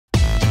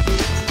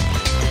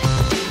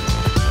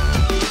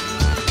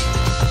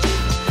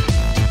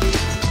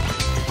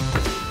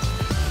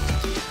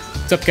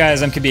What's up,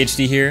 guys? I'm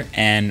KBHD here,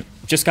 and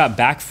just got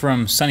back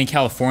from sunny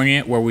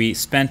California, where we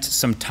spent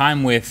some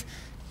time with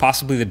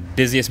possibly the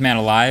busiest man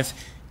alive,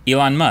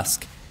 Elon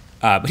Musk.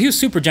 But he was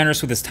super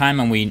generous with his time,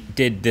 and we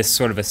did this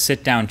sort of a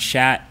sit-down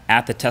chat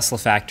at the Tesla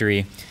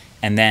factory,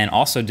 and then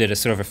also did a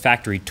sort of a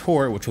factory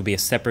tour, which will be a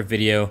separate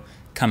video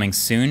coming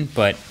soon.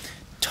 But a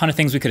ton of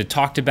things we could have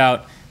talked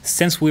about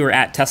since we were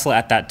at Tesla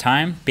at that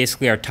time.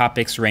 Basically, our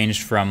topics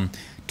ranged from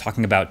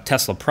talking about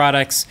Tesla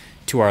products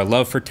to our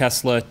love for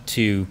Tesla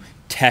to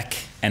tech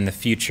and the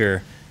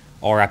future,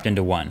 all wrapped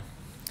into one.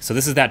 So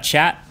this is that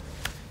chat.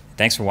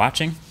 Thanks for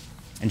watching.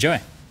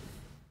 Enjoy.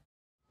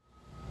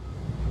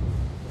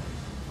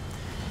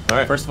 All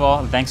right. First of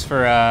all, thanks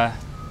for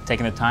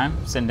taking the time,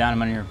 sitting down.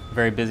 I'm on your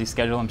very busy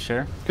schedule, I'm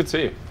sure. Good to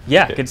see you.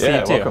 Yeah, good to see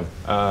you too.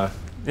 Welcome.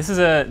 This is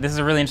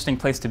a really interesting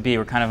place to be.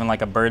 We're kind of in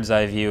like a bird's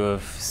eye view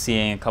of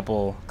seeing a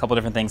couple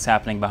different things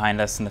happening behind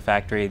us in the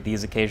factory.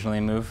 These occasionally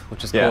move,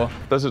 which is cool.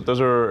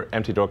 Those are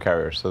empty door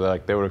carriers. So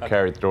they would have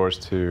carried the doors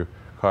to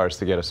cars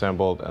to get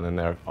assembled, and then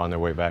they're on their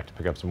way back to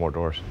pick up some more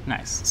doors.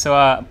 Nice. So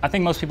I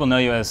think most people know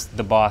you as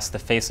the boss, the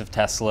face of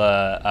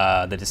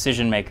Tesla, the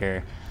decision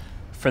maker.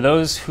 For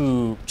those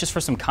who, just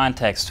for some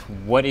context,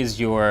 how do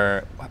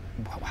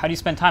you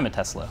spend time at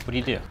Tesla? What do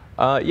you do?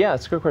 Yeah,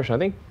 it's a good question. I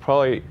think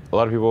probably a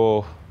lot of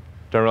people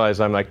don't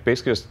realize I'm like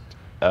basically just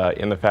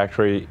in the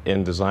factory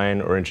in design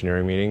or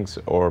engineering meetings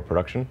or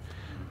production.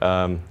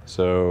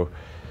 So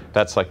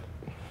that's like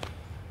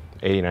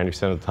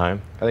 80–90% of the time.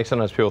 I think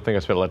sometimes people think I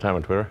spend a lot of time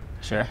on Twitter.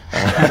 Sure.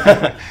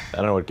 I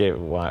don't know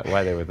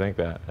why they would think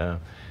that.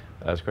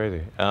 That's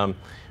crazy.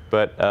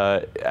 But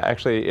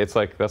actually, that's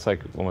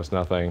like almost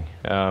nothing.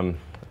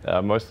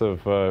 Most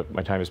of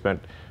my time is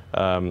spent,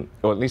 well,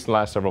 at least in the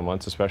last several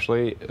months,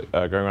 especially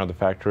going around the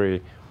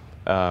factory,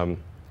 and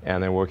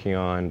then working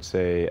on,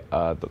 say,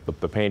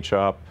 the paint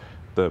shop,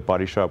 the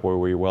body shop where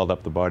we weld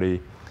up the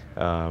body,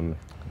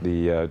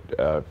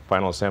 the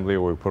final assembly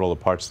where we put all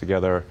the parts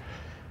together,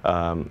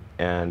 and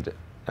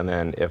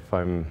then if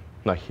I'm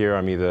not here,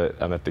 I'm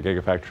at the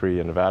Gigafactory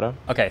in Nevada.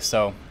 Okay,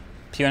 so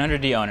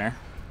P100D owner,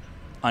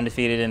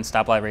 undefeated in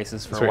stoplight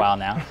races for a while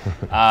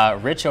now.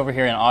 Rich over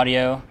here in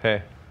audio.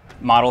 Hey.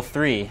 Model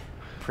 3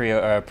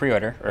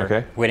 pre-order,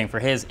 okay. Waiting for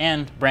his,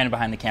 and Brandon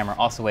behind the camera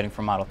also waiting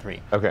for Model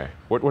 3. Okay.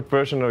 What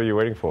version are you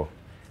waiting for?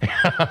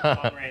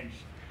 Long range.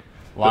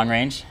 Long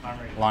range.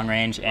 Long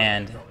range,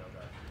 and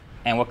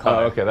what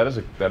color? Oh, okay. That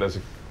is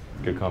a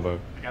good combo.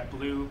 I got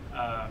blue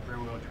rear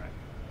wheel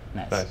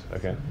drive. Nice.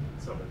 Okay.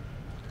 Silver.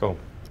 Cool.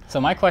 So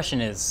my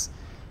question is,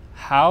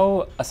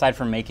 how, aside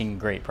from making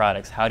great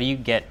products, how do you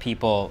get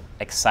people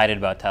excited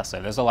about Tesla?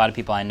 There's a lot of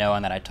people I know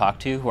and that I talk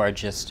to who are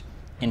just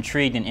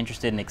intrigued and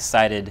interested and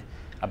excited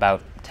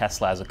about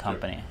Tesla as a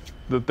company.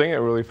 The thing I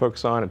really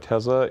focus on at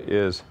Tesla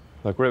is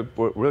like we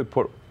really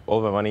put all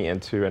of our money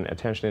into and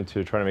attention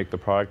into trying to make the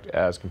product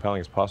as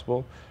compelling as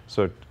possible.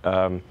 So,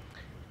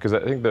 because I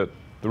think that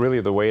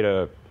really the way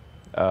to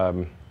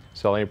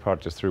sell any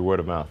product is through word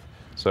of mouth.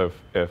 So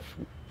if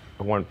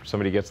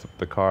somebody gets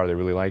the car, they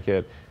really like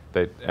it,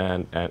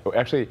 and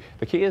actually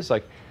the key is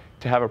like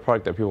to have a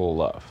product that people will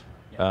love.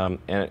 Yeah.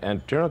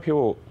 And generally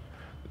people,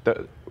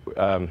 if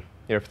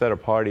they're at a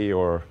party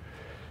or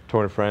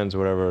talking to friends or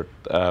whatever,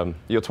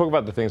 you'll talk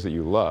about the things that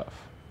you love.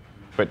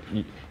 But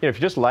if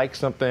you just like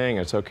something,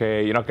 it's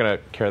okay. You're not going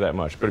to care that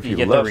much. But if you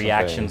get love the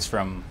reactions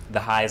from the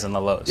highs and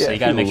the lows, yeah, so you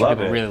got to make sure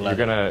people really love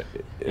it.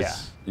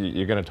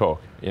 You're gonna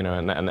talk,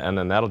 and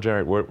then that'll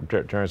generate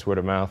word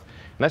of mouth,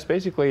 and that's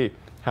basically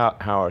how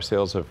our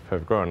sales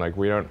have grown. Like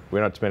we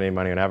don't spend any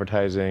money on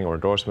advertising or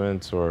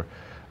endorsements or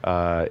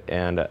so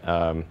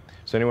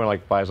anyone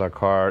like buys our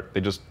car, they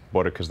just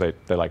bought it because they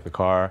like the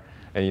car,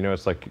 and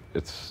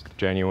it's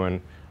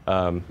genuine.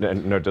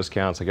 No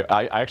discounts. Like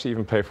I actually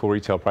even pay full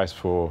retail price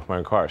for my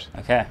own cars.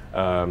 Okay.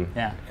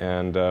 Yeah.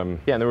 And then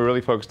we're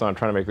really focused on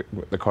trying to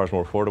make the cars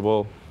more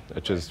affordable,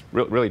 which is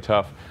really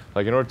tough.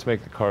 Like in order to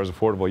make the cars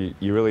affordable,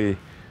 you really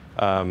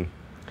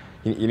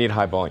you need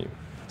high volume.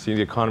 So you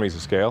need economies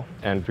of scale.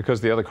 And because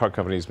the other car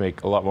companies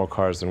make a lot more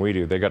cars than we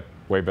do, they got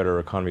way better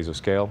economies of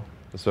scale.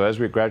 So as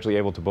we're gradually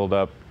able to build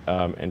up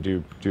and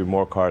do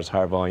more cars,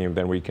 higher volume,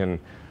 then we can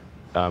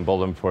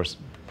build them for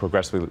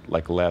progressively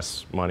like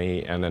less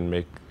money, and then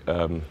make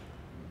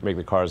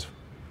the cars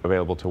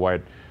available to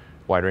wide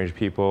range of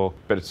people.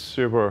 But it's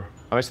super.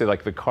 Honestly,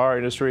 like the car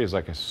industry is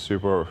like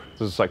super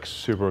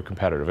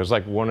competitive. It's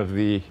like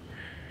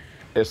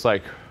it's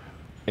like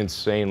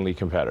insanely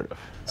competitive.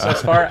 So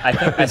as far, I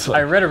think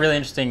I read a really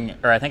interesting,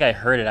 or I think I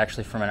heard it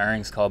actually from an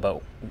earnings call,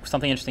 but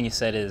something interesting you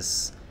said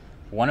is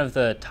one of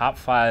the top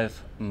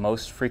 5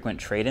 most frequent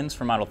trade-ins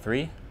for Model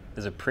 3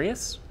 is a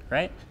Prius,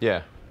 right?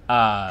 Yeah.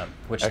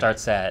 Which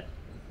starts at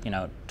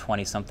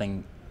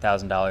 $20-something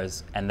thousand,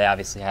 and they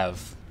obviously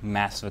have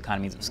massive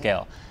economies of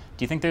scale.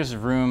 Do you think there's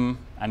room?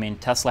 I mean,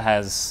 Tesla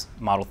has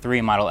Model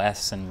 3, Model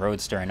S, and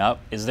Roadster and up.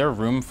 Is there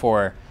room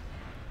for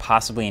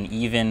possibly an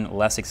even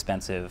less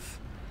expensive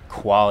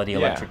quality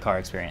electric car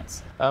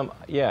experience?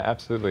 Yeah,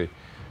 absolutely.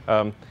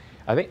 I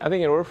think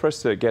in order for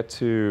us to get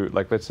to,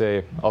 like, let's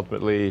say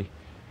ultimately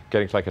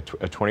getting to like a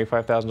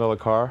 $25,000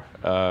 car.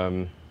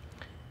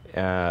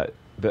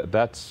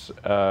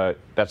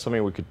 That's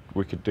something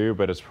we could do,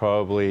 but it's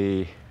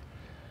probably,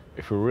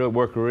 if we really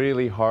work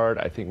really hard,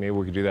 I think maybe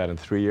we could do that in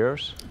 3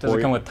 years. Does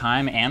it come with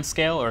time and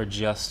scale, or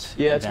just?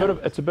 Yeah, it's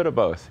a bit of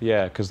both.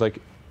 Yeah, because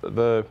like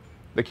the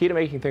key to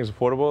making things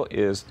affordable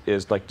is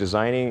like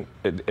designing.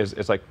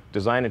 It's like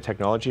design and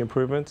technology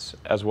improvements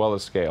as well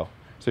as scale.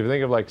 So if you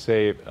think of like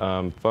say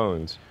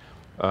phones,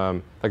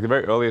 like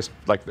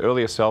the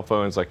earliest cell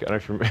phones, like I don't know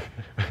if you remember,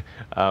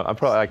 I'm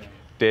probably like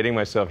dating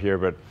myself here,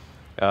 but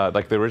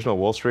like the original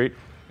Wall Street.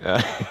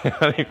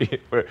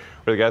 Where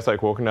the guy's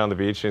like walking down the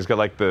beach and he's got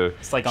like the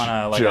it's like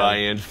on a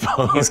giant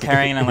phone. He's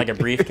carrying on like a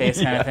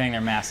briefcase kind of thing.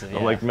 They're massive. Yeah.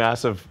 Like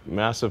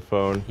massive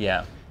phone.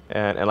 Yeah.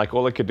 And like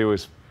all it could do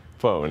is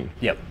phone.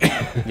 Yep.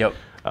 Yep.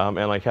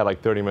 And like had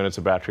like 30 minutes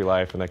of battery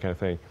life and that kind of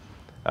thing.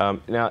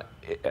 Now,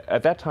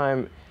 at that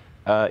time,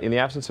 in the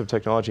absence of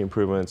technology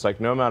improvements,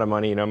 like no amount of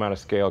money, no amount of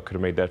scale could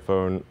have made that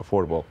phone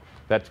affordable.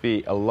 That'd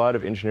be a lot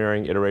of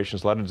engineering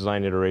iterations, a lot of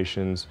design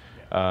iterations.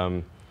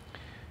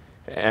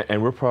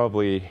 And we're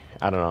probably,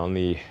 I don't know, on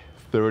the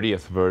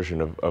 30th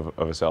version of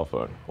a cell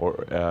phone.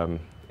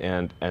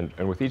 And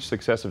with each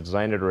successive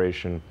design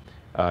iteration,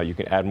 you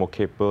can add more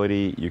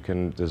capability, you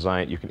can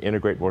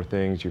integrate more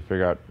things, you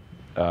figure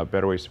out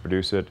better ways to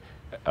produce it.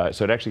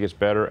 So it actually gets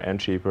better and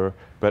cheaper.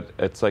 But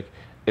it's like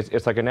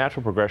a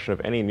natural progression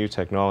of any new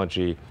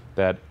technology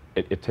that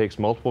it takes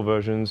multiple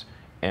versions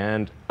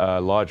and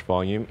large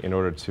volume in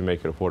order to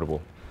make it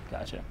affordable.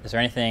 Gotcha. Is there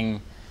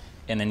anything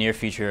in the near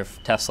future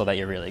of Tesla that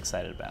you're really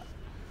excited about?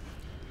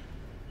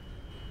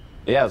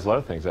 Yeah, there's a lot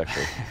of things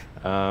actually.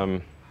 I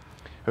mean,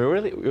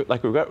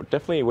 we've got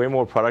definitely way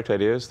more product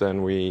ideas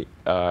than we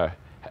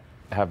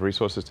have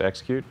resources to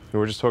execute. We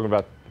were just talking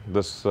about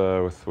this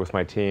with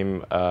my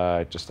team,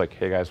 just like,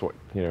 hey guys, what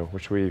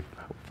should we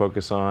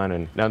focus on?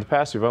 And now in the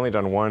past, we've only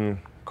done one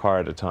car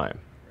at a time.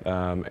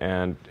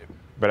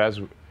 But as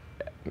we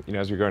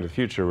go into the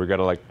future, we've got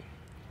to like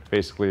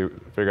basically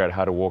figure out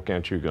how to walk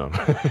and chew gum.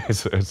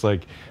 it's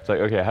like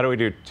okay, how do we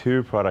do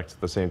two products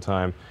at the same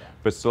time,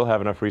 but still have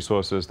enough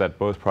resources that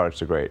both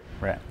products are great?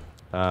 Right.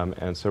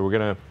 And so we're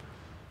gonna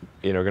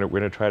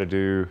try to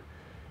do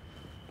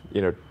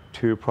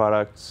two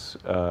products.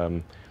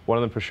 One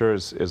of them for sure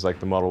is like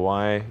the Model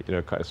Y,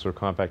 sort of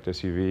compact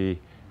SUV,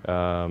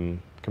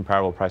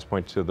 comparable price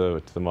point to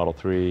the Model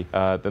 3.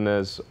 Then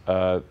there's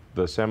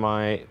the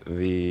Semi,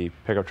 the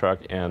pickup truck,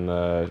 and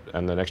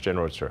the next gen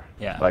Roadster.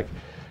 Yeah. Like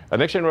a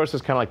next gen Roadster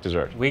is kind of like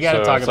dessert. We got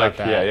to talk about like,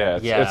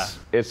 that. Yeah.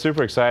 It's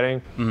super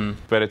exciting,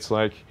 but it's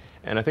like,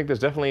 and I think there's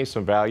definitely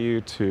some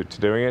value to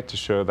doing it to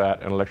show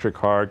that an electric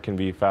car can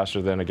be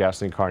faster than a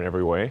gasoline car in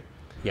every way.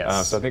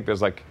 Yes. So I think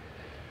there's like,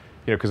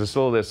 because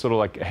there's sort of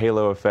like a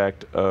halo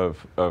effect of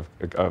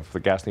the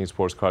gasoline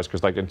sports cars,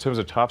 because like in terms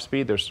of top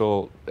speed, they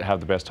still have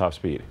the best top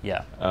speed.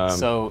 Yeah.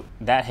 So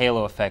that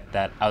halo effect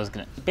that I was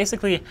gonna,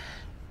 basically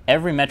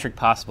every metric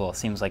possible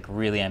seems like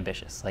really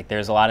ambitious. Like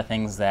there's a lot of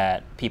things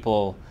that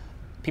people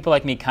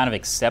like me kind of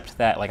accept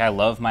that, like I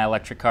love my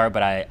electric car,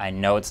 but I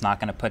know it's not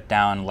going to put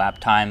down lap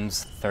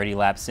times 30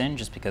 laps in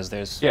just because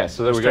there's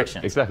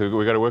restrictions. Exactly,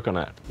 we got to work on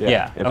that.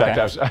 Yeah. In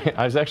fact,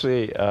 I was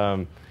actually,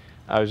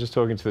 I was just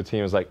talking to the team.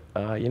 I was like,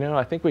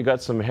 I think we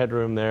got some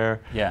headroom there.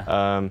 Yeah.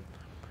 Are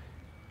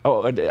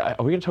we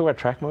going to talk about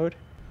track mode?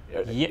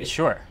 Yeah,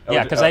 sure.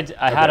 Yeah, because I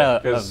had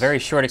a very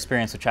short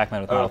experience with track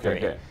mode with Model 3.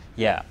 Okay.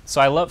 Yeah.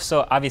 So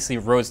obviously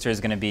Roadster is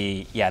going to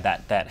be,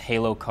 that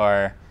halo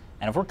car.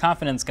 And if we're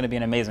confident it's going to be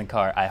an amazing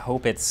car, I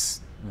hope it's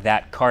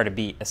that car to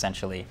beat,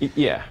 essentially.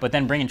 Yeah. But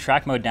then bringing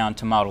track mode down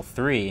to Model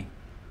 3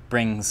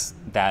 brings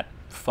that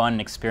fun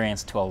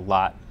experience to a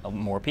lot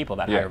more people,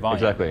 that higher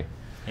volume. Exactly.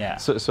 Yeah.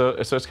 So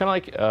it's kind of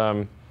like,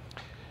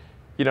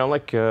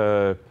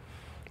 we're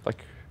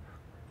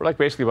like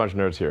basically a bunch of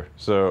nerds here.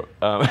 So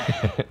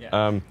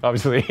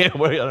obviously, I don't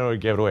want to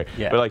give it away.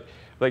 Yeah. But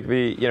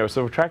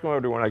so for track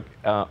mode, we want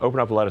to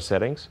open up a lot of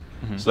settings.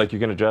 So like you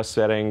can adjust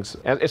settings.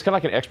 And it's kind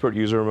of like an expert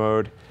user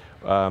mode.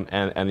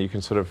 And you can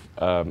sort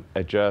of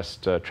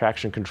adjust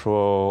traction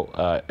control,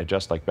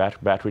 adjust like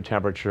battery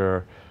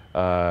temperature,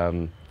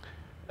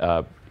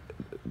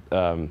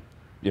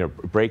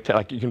 brake.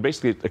 Like you can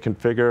basically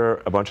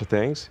configure a bunch of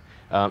things,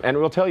 and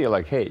we'll tell you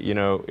like, hey,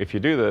 if you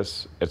do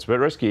this, it's a bit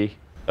risky.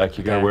 Like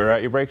you're gonna wear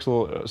out your brakes a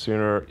little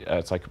sooner.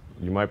 It's like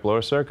you might blow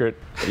a circuit.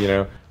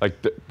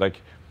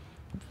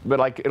 But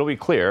like it'll be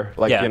clear,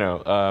 like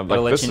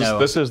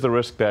this is the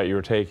risk that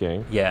you're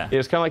taking. Yeah,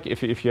 it's kind of like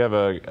if you have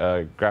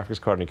a graphics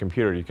card on your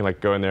computer, you can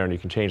like go in there and you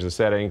can change the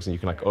settings and you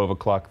can like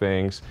overclock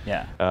things.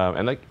 Yeah,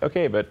 and like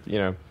but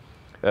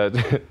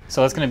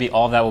so it's going to be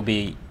all of that will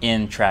be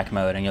in track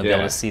mode, and you'll be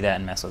able to see that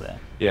and mess with it.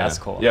 Yeah, that's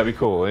cool. Yeah, it'd be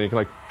cool, and you can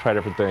like try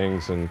different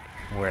things and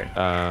Word.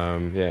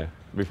 It'd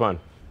be fun.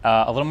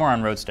 A little more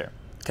on Roadster.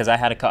 Because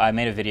I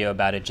made a video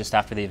about it just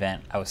after the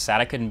event. I was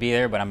sad I couldn't be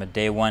there, but I'm a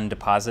day one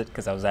deposit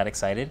because I was that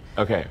excited.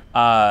 Okay.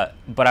 But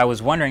I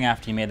was wondering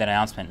after you made that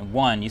announcement,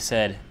 one, you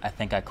said, I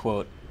think I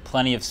quote,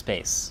 plenty of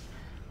space.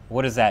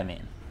 What does that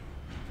mean?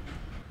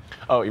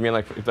 Oh, you mean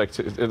like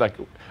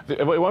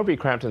it won't be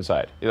cramped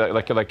inside.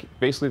 Like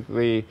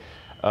basically,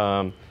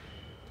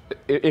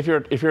 if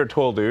you're a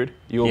tall dude,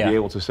 you'll be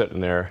able to sit in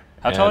there.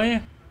 How tall are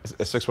you?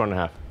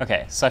 6'1.5".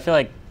 Okay, so I feel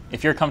like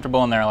if you're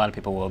comfortable in there, a lot of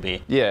people will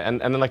be. Yeah, and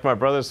then like my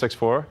brother's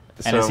 6'4".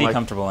 And is he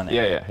comfortable in it?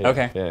 Yeah.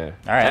 Okay. Yeah.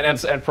 All right.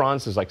 And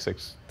Franz is like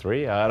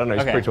 6'3". I don't know.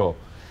 He's pretty tall.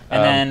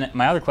 And then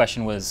my other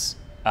question was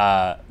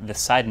the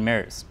side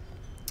mirrors.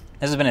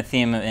 This has been a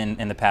theme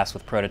in the past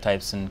with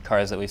prototypes and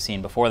cars that we've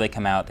seen before they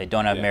come out. They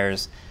don't have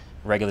mirrors.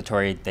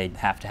 Regulatory, they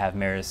have to have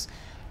mirrors.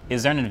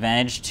 Is there an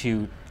advantage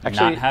to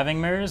not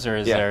having mirrors, or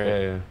is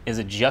is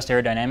it just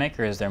aerodynamic,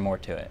 or is there more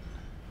to it?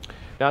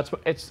 Now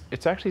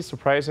it's actually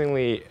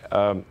surprisingly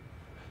how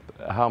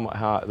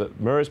the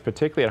mirrors,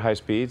 particularly at high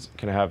speeds,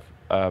 can have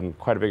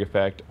quite a big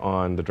effect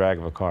on the drag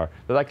of a car.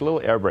 They're like little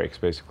air brakes,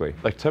 basically.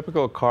 Like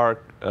typical car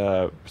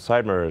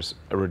side mirrors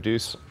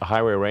reduce a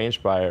highway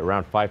range by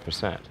around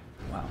 5%.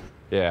 Wow.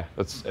 Yeah,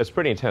 it's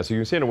pretty intense. So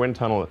you can see in a wind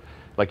tunnel,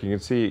 like you can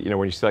see,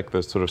 when you see like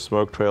the sort of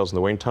smoke trails in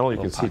the wind tunnel, you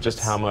can see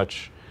just how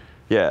much.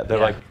 Yeah,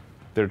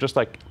 they're just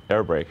like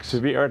air brakes. To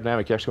be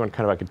aerodynamic, you actually want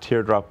kind of like a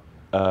teardrop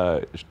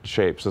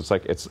shape. So it's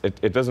like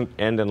it doesn't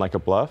end in like a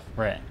bluff,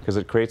 right? Because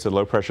it creates a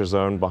low pressure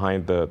zone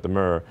behind the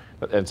mirror,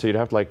 and so you'd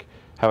have to like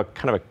have a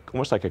kind of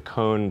almost like a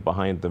cone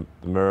behind the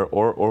mirror,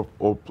 or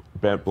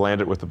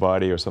blend it with the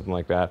body or something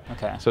like that.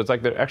 Okay. So it's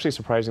like they're actually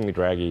surprisingly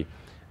draggy.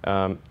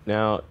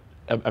 Now,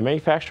 a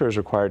manufacturer is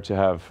required to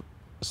have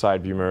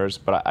side view mirrors,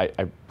 but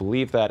I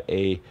believe that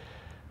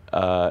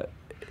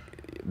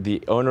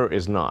the owner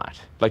is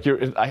not. Like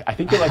I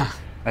think you're like.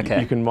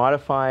 Okay. You can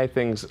modify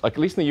things, like at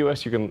least in the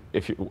U.S. you can,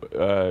 if you,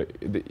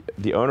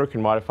 the owner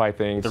can modify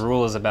things. The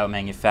rule is about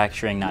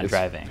manufacturing, not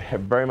driving.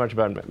 Very much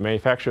about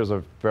manufacturers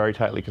are very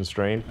tightly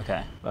constrained.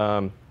 Okay.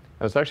 And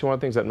it's actually one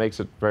of the things that makes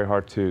it very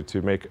hard to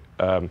make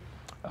a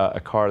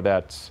car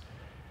that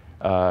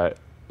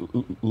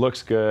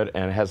looks good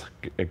and has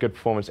a good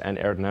performance and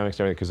aerodynamics and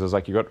everything, because there's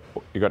like you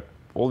got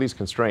all these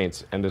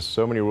constraints and there's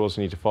so many rules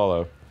you need to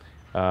follow.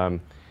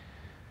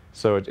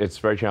 So it's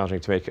very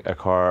challenging to make a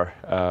car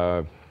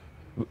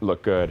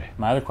look good.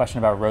 My other question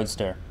about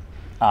Roadster,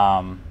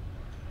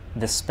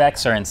 the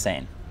specs are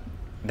insane.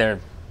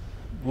 They're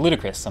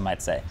ludicrous, some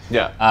might say.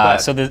 Yeah.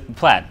 So the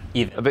Plaid,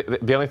 even.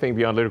 The only thing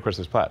beyond ludicrous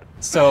is Plaid.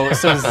 So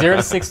 0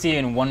 to 60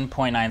 in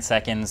 1.9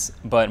 seconds,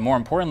 but more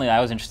importantly, I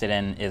was interested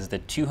in is the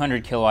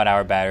 200 kilowatt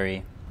hour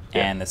battery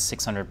and the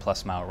 600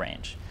 plus mile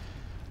range.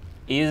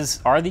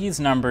 Are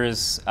these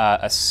numbers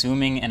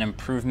assuming an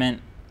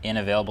improvement in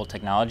available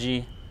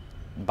technology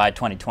by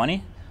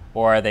 2020?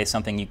 Or are they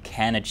something you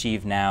can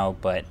achieve now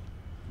but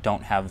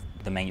don't have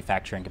the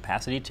manufacturing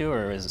capacity to,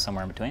 or is it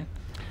somewhere in between?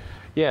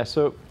 Yeah,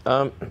 so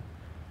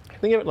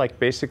think of it like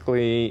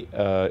basically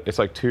it's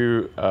like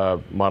two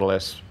Model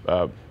S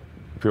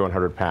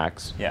P100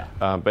 packs. Yeah.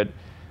 But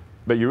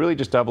you're really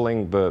just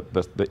doubling the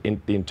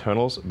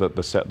internals,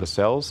 the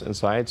cells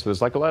inside. So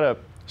there's like a lot of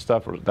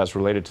stuff that's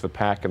related to the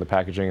pack and the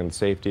packaging and the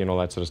safety and all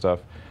that sort of stuff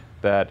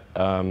that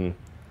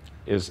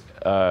is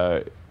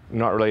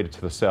not related to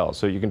the cells.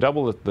 So you can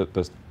double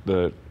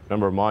the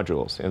number of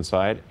modules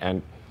inside,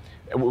 and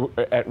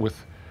it would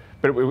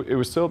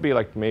still be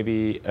like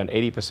maybe an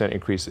 80%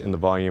 increase in the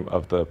volume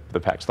of the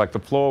packs. Like the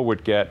floor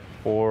would get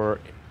 4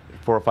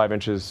 or 5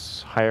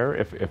 inches higher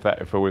if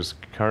it was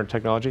current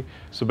technology.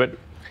 So, but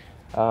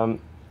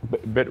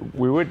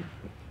we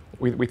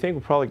think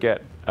we'll probably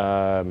get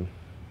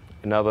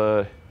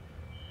another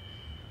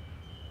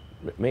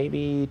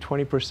maybe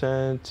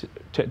 20%,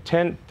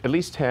 10, at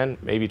least 10,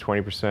 maybe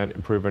 20%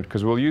 improvement,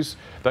 because we'll use,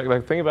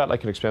 the thing about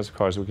like an expensive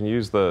car is we can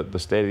use the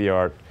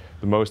state-of-the-art,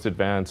 the most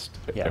advanced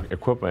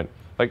equipment.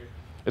 Like,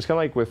 it's kind of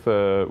like with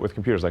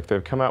computers, like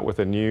they've come out with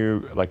a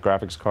new like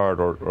graphics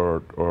card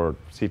or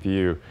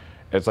CPU.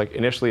 It's like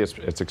initially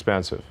it's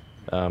expensive,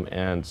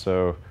 and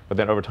so, but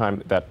then over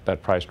time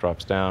that price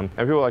drops down.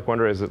 And people like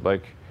wonder, is it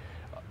like,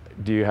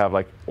 do you have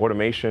like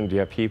automation, do you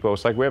have people?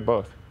 It's like we have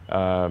both.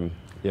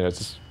 You know, it's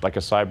just like a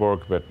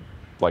cyborg, but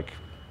like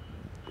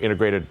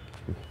integrated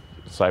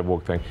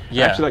cyborg thing.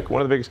 Yeah. Actually, like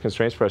one of the biggest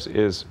constraints for us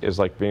is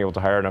like being able to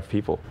hire enough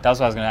people. That's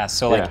what I was going to ask.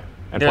 So like,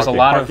 and there's parking, a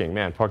lot parking, of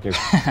man, parking.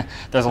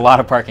 There's a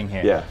lot of parking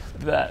here. Yeah.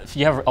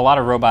 You have a lot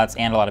of robots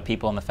and a lot of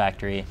people in the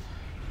factory.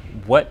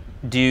 What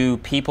do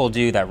people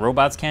do that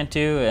robots can't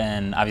do?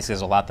 And obviously,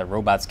 there's a lot that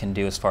robots can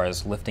do as far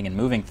as lifting and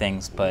moving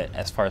things. But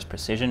as far as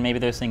precision, maybe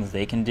there's things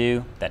they can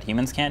do that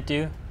humans can't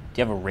do.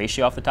 Do you have a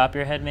ratio off the top of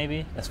your head,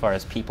 maybe, as far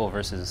as people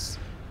versus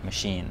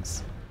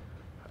machines?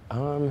 You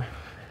know,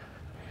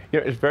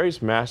 it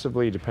varies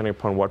massively depending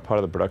upon what part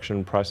of the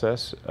production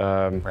process.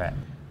 Right.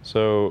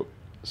 So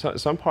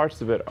some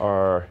parts of it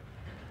are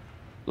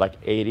like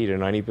 80 to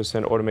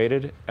 90%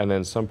 automated, and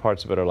then some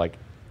parts of it are like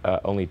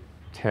only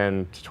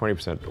 10 to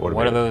 20% automated.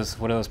 What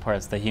are those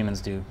parts that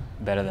humans do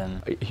better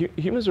than?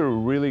 Humans are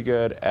really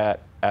good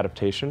at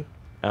adaptation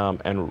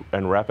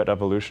and rapid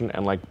evolution,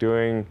 and like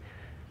doing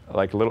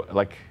like little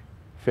like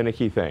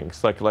finicky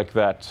things like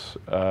that.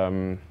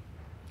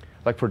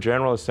 like for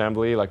general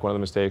assembly, like one of the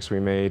mistakes we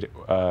made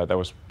that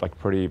was like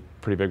pretty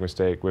big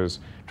mistake was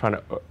trying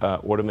to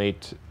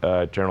automate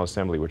general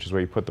assembly, which is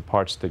where you put the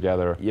parts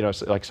together. You know,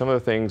 so like some of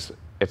the things,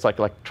 it's like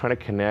trying to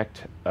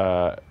connect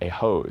a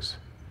hose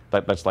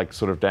that's like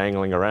sort of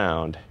dangling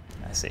around.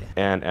 I see.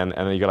 And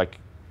then you got like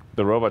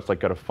the robot's like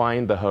got to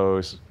find the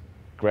hose,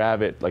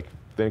 grab it, like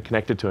then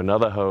connect it to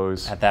another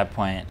hose. At that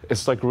point,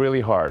 it's like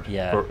really hard.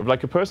 Yeah.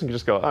 Like a person can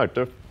just go,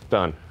 oh,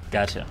 done.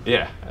 Gotcha.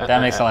 Yeah.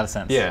 That makes a lot of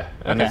sense. Yeah.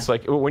 And it's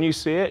like, when you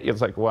see it,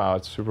 it's like, wow,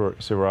 it's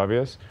super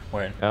obvious.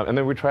 Word. And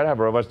then we try to have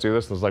robots do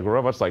this, and it's like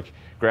robots like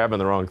grabbing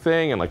the wrong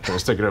thing and like trying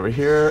to stick it over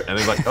here, and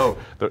then like, oh,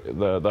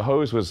 the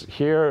hose was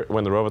here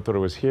when the robot thought it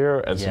was here,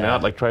 and so now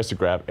it like tries to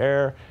grab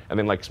air, and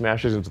then like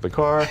smashes into the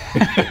car.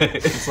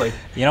 It's like,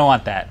 you don't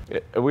want that.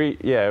 It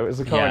was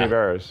a comedy of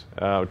errors,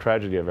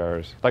 tragedy of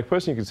errors. Like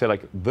person, you can say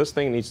like, this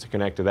thing needs to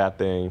connect to that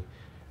thing,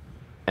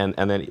 and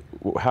then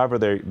however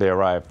they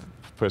arrive,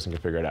 person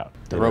can figure it out.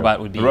 The robot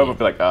would be... The robot would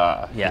be like,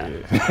 ah. Yeah,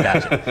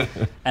 gotcha.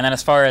 And then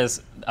as far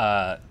as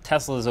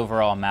Tesla's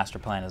overall master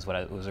plan is what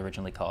it was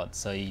originally called.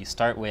 So you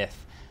start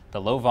with the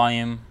low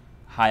volume,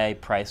 high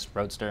price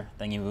Roadster,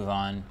 then you move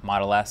on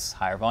Model S,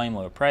 higher volume,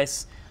 lower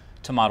price,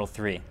 to Model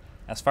 3.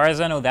 As far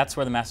as I know, that's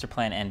where the master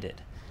plan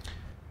ended.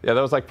 Yeah,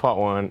 that was like part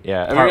one.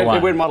 Yeah, Part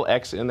one. We had Model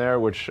X in there,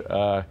 which you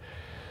know,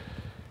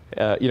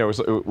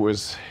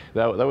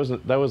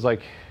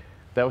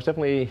 that was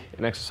definitely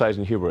an exercise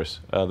in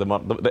hubris. Now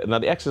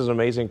the X is an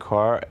amazing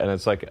car, and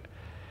it's like,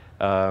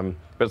 but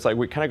it's like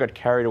we kind of got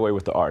carried away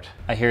with the art.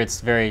 I hear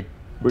it's very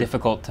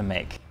difficult to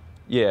make.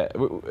 Yeah,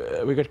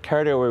 we got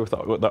carried away with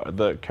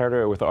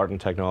the art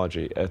and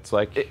technology. It's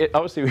like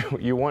obviously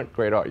you want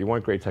great art, you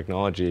want great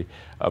technology,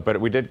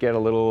 but we did get a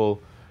little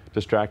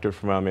distracted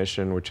from our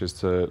mission, which is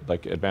to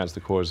like advance the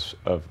cause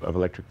of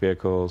electric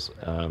vehicles,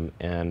 and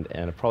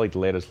it probably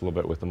delayed us a little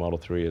bit with the Model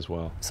 3 as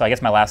well. So I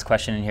guess my last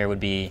question in here would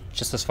be,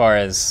 just as far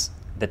as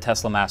the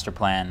Tesla master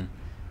plan,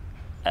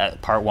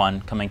 part one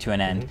coming to an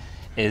end,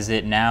 is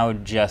it now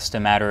just a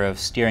matter of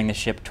steering the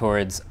ship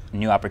towards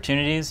new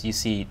opportunities? You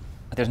see,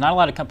 there's not a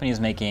lot of companies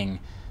making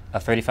a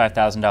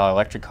 $35,000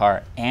 electric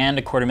car and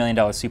a $250,000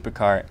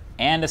 supercar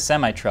and a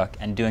semi-truck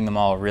and doing them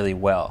all really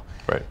well.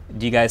 Right.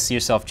 Do you guys see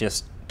yourself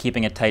just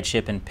keeping a tight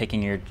ship and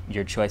picking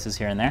your choices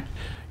here and there?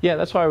 Yeah,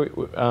 that's why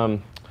what I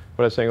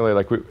was saying earlier,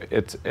 like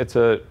it's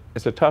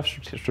a tough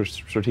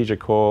strategic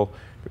call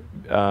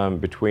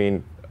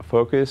between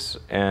focus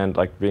and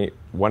like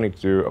wanting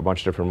to do a bunch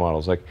of different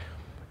models. Like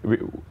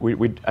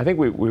I think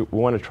we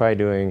want to try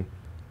doing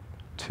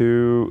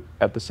two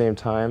at the same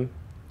time.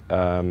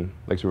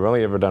 Like so we've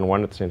only ever done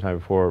one at the same time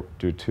before.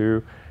 Do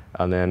two,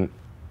 and then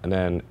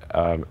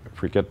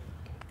if we get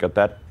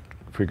that.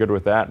 If we're good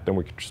with that, then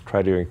we can just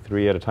try doing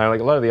 3 at a time. Like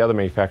a lot of the other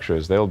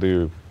manufacturers, they'll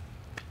do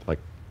like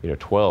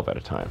 12 at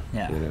a time.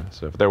 Yeah. You know?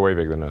 So they're way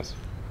bigger than us.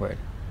 Word.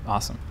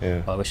 Awesome.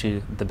 Yeah. Well, I wish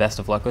you the best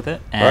of luck with it,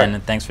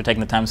 and thanks for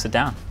taking the time to sit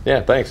down. Yeah,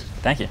 thanks.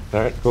 Thank you.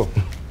 All right, cool.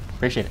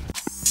 Appreciate it.